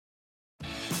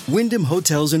Wyndham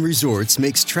Hotels and Resorts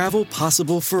makes travel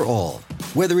possible for all.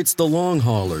 Whether it's the long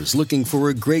haulers looking for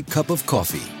a great cup of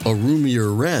coffee, a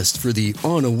roomier rest for the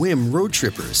on-a-whim road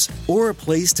trippers, or a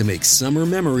place to make summer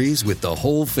memories with the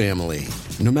whole family.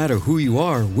 No matter who you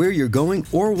are, where you're going,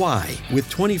 or why, with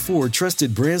 24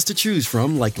 trusted brands to choose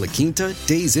from like La Quinta,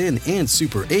 Days Inn, and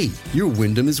Super 8, your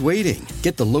Wyndham is waiting.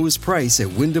 Get the lowest price at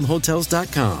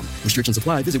WyndhamHotels.com. Restrictions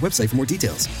apply. Visit website for more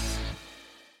details.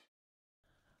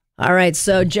 All right,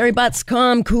 so Jerry Butts,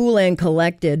 calm, cool, and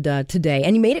collected today.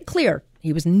 And he made it clear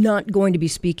he was not going to be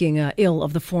speaking ill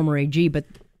of the former AG, but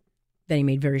then he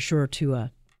made very sure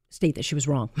to state that she was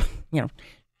wrong.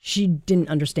 She didn't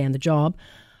understand the job.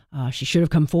 She should have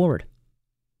come forward.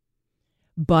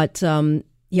 But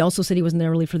he also said he wasn't there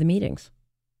really for the meetings,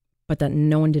 but that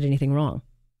no one did anything wrong.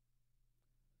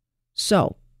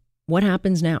 So what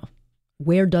happens now?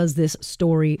 Where does this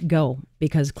story go?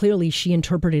 Because clearly she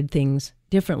interpreted things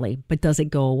differently, but does it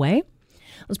go away?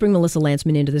 Let's bring Melissa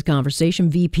Lantsman into this conversation,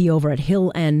 VP over at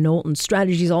Hill and Knowlton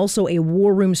Strategies, also a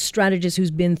war room strategist who's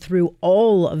been through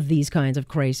all of these kinds of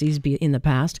crises in the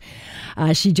past.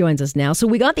 She joins us now. So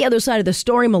we got the other side of the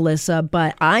story, Melissa,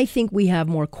 but I think we have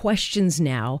more questions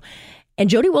now. And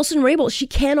Jody Wilson-Raybould, she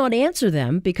cannot answer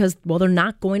them because, well, they're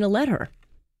not going to let her.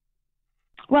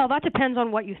 Well, that depends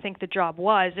on what you think the job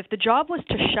was. If the job was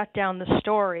to shut down the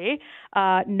story,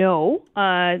 no,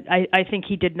 I think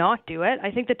he did not do it.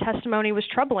 I think the testimony was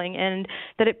troubling and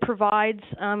that it provides,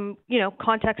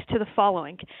 context to the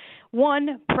following.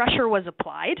 One, pressure was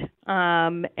applied,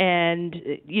 and,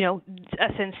 SNC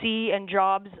and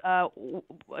jobs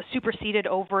superseded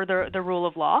over the rule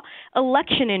of law.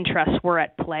 Election interests were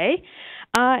at play,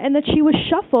 and that she was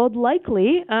shuffled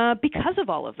likely because of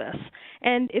all of this.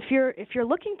 And if you're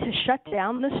looking to shut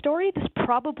down the story, this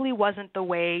probably wasn't the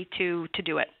way to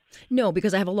do it. No,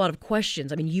 because I have a lot of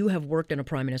questions. I mean, you have worked in a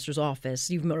prime minister's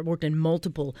office. You've worked in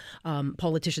multiple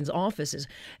politicians' offices.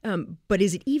 But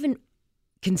is it even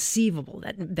conceivable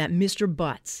that Mr.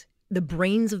 Butts, the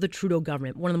brains of the Trudeau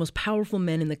government, one of the most powerful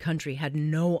men in the country, had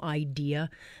no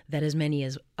idea that as many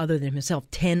as, other than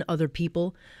himself, 10 other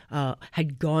people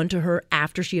had gone to her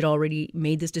after she had already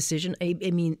made this decision? I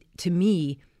mean, to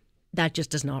me, that just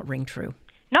does not ring true.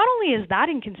 Not only is that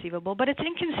inconceivable, but it's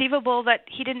inconceivable that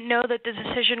he didn't know that the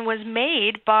decision was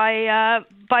made by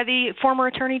the former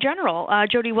Attorney General,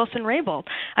 Jody Wilson-Raybould.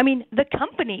 I mean, the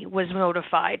company was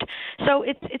notified. So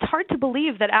it's hard to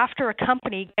believe that after a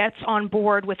company gets on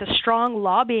board with a strong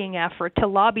lobbying effort to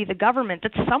lobby the government,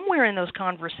 that somewhere in those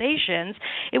conversations,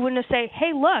 it wouldn't say,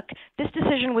 hey, look, this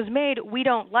decision was made, we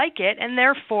don't like it, and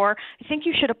therefore I think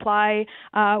you should apply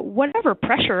whatever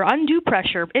pressure, undue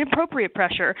pressure, inappropriate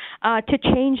pressure to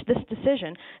change this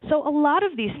decision. So a lot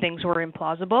of these things were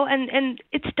implausible, and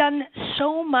it's done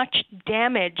so much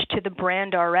damage to the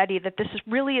brand already that this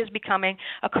really is becoming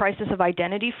a crisis of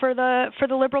identity for the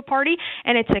Liberal Party,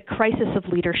 and it's a crisis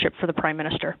of leadership for the Prime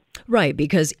Minister. Right,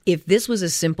 because if this was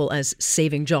as simple as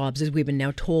saving jobs, as we've been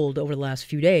now told over the last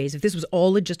few days, if this was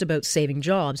all just about saving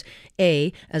jobs,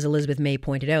 as Elizabeth May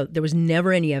pointed out, there was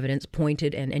never any evidence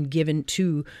pointed and given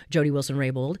to Jody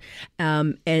Wilson-Raybould,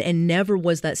 and never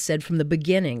was that said from the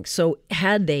beginning. So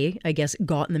had they, I guess,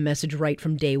 gotten the message right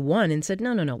from day one and said,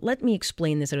 no, let me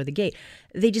explain this out of the gate,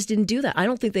 they just didn't do that. I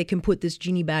don't think they can put this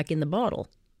genie back in the bottle.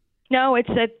 No, I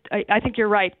think you're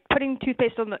right. Putting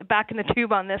toothpaste back in the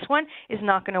tube on this one is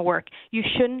not going to work. You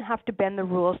shouldn't have to bend the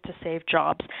rules to save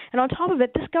jobs. And on top of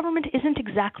it, this government isn't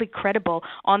exactly credible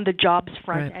on the jobs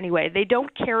front anyway. They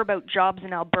don't care about jobs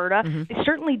in Alberta. Mm-hmm. They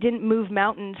certainly didn't move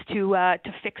mountains to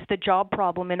fix the job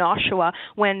problem in Oshawa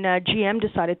when GM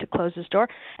decided to close this door.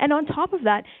 And on top of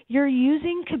that, you're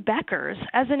using Quebecers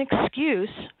as an excuse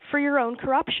for your own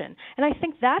corruption. And I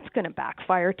think that's going to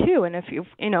backfire too. And if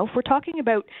we're talking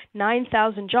about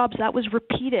 9,000 jobs, that was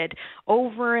repeated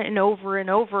over and over and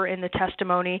over in the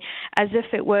testimony as if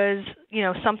it was,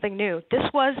 something new. This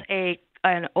was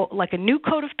like a new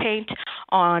coat of paint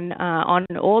on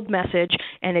an old message,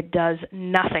 and it does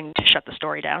nothing to shut the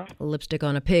story down. Lipstick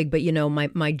on a pig, but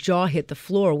my jaw hit the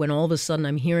floor when all of a sudden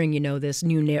I'm hearing this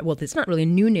new narrative. Well, it's not really a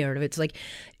new narrative. It's like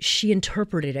she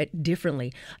interpreted it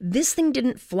differently. This thing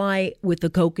didn't fly with the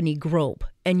kokanee grope,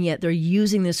 and yet they're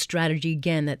using this strategy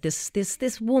again. That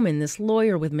this woman, this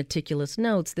lawyer with meticulous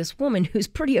notes, this woman who's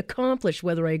pretty accomplished,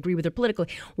 whether I agree with her politically,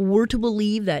 we're to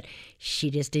believe that she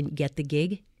just didn't get the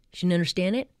gig. She didn't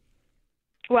understand it?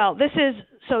 Well,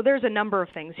 there's a number of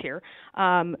things here.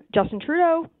 Justin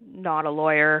Trudeau, not a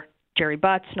lawyer. Jerry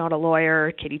Butts, not a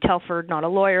lawyer, Katie Telford, not a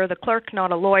lawyer, the clerk,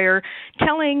 not a lawyer,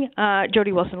 telling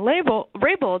Jody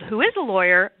Wilson-Raybould, who is a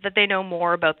lawyer, that they know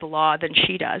more about the law than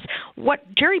she does. What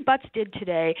Jerry Butts did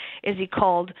today is he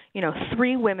called,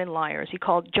 3 women liars. He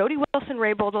called Jody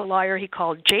Wilson-Raybould a liar, he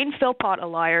called Jane Philpott a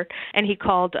liar, and he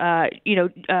called,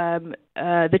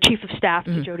 the chief of staff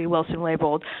to Jody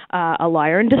Wilson-Raybould a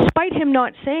liar. And despite him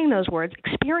not saying those words,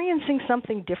 experiencing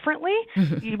something differently,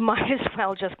 you might as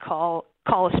well just call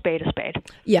a spade a spade.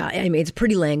 Yeah, I mean, it's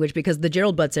pretty language because the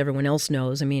Gerald Butts everyone else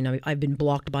knows. I mean, I've been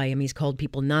blocked by him. He's called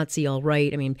people Nazi, all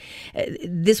right. I mean,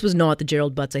 this was not the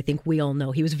Gerald Butts I think we all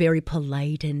know. He was very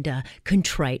polite and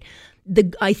contrite.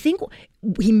 I think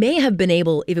he may have been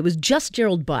able, if it was just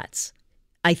Gerald Butts,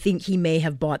 I think he may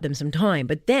have bought them some time.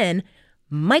 But then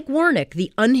Mike Warnick,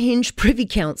 the unhinged Privy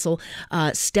Council,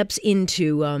 steps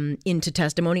into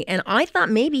testimony, and I thought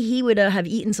maybe he would have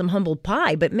eaten some humble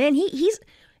pie. But man, is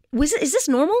this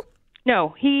normal?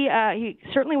 No, he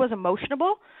certainly was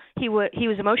emotional. He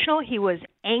was emotional. He was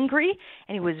angry,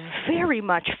 and he was very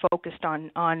much focused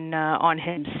on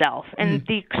himself. And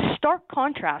the stark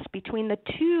contrast between the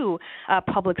two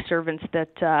public servants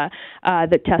that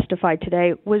testified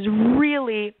today was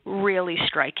really, really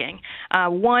striking.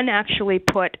 One actually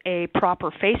put a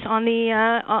proper face on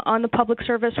the public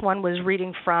service. One was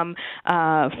reading from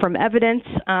evidence.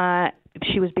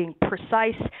 She was being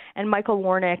precise, and Michael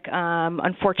Warnick,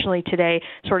 unfortunately today,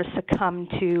 sort of succumbed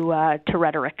to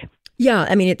rhetoric. Yeah,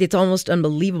 I mean, it's almost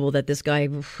unbelievable that this guy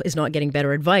is not getting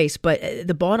better advice. But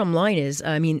the bottom line is,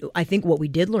 I mean, I think what we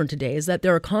did learn today is that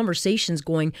there are conversations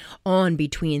going on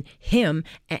between him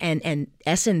and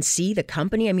SNC, the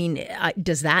company. I mean,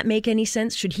 does that make any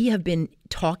sense? Should he have been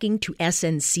talking to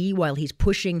SNC while he's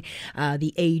pushing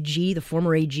the AG, the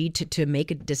former AG, to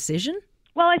make a decision?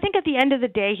 Well, I think at the end of the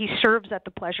day, he serves at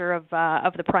the pleasure of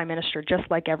the Prime Minister,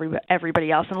 just like everybody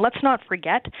else. And let's not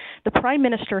forget, the Prime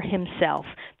Minister himself,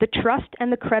 the trust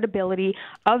and the credibility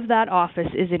of that office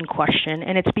is in question,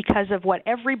 and it's because of what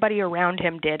everybody around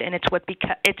him did, and it's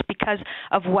because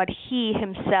of what he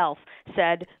himself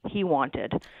said he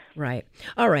wanted. Right.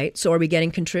 All right. So are we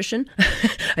getting contrition?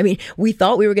 I mean, we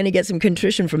thought we were going to get some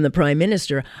contrition from the Prime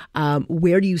Minister.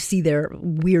 Where do you see their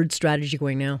weird strategy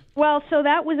going now? Well, so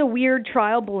that was a weird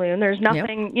trial balloon. There's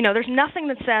nothing, there's nothing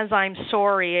that says I'm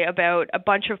sorry about a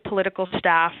bunch of political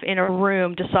staff in a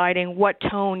room deciding what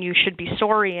tone you should be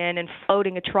sorry in and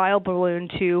floating a trial balloon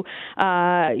to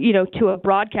a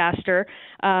broadcaster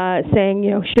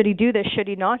saying, should he do this? Should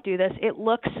he not do this? It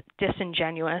looks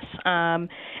disingenuous. And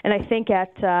I think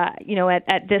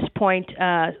at this point,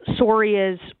 sorry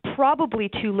is probably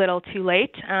too little too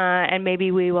late, and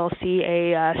maybe we will see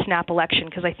a snap election,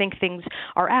 because I think things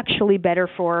are actually better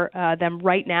for them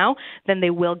right now than they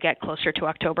will get closer to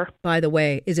October. By the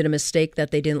way, is it a mistake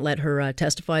that they didn't let her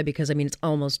testify? Because, I mean, it's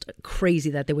almost crazy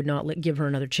that they would not give her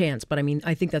another chance. But, I mean,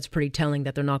 I think that's pretty telling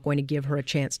that they're not going to give her a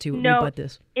chance to rebut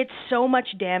this. It's so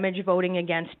much damage voting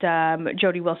against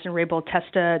Jody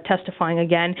Wilson-Raybould testifying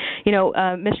again.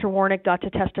 Mr. Warnick got to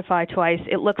testify twice.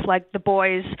 It looks like the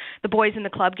boys in the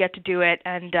club get to do it,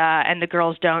 and the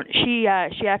girls don't. She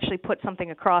actually put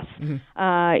something across,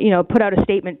 put out a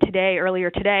statement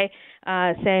earlier today,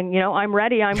 saying, I'm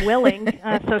ready, I'm willing.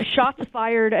 So shots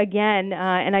fired again,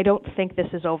 and I don't think this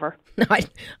is over.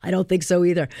 I don't think so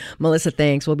either. Melissa,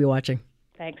 thanks. We'll be watching.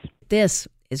 Thanks. This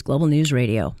is Global News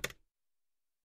Radio.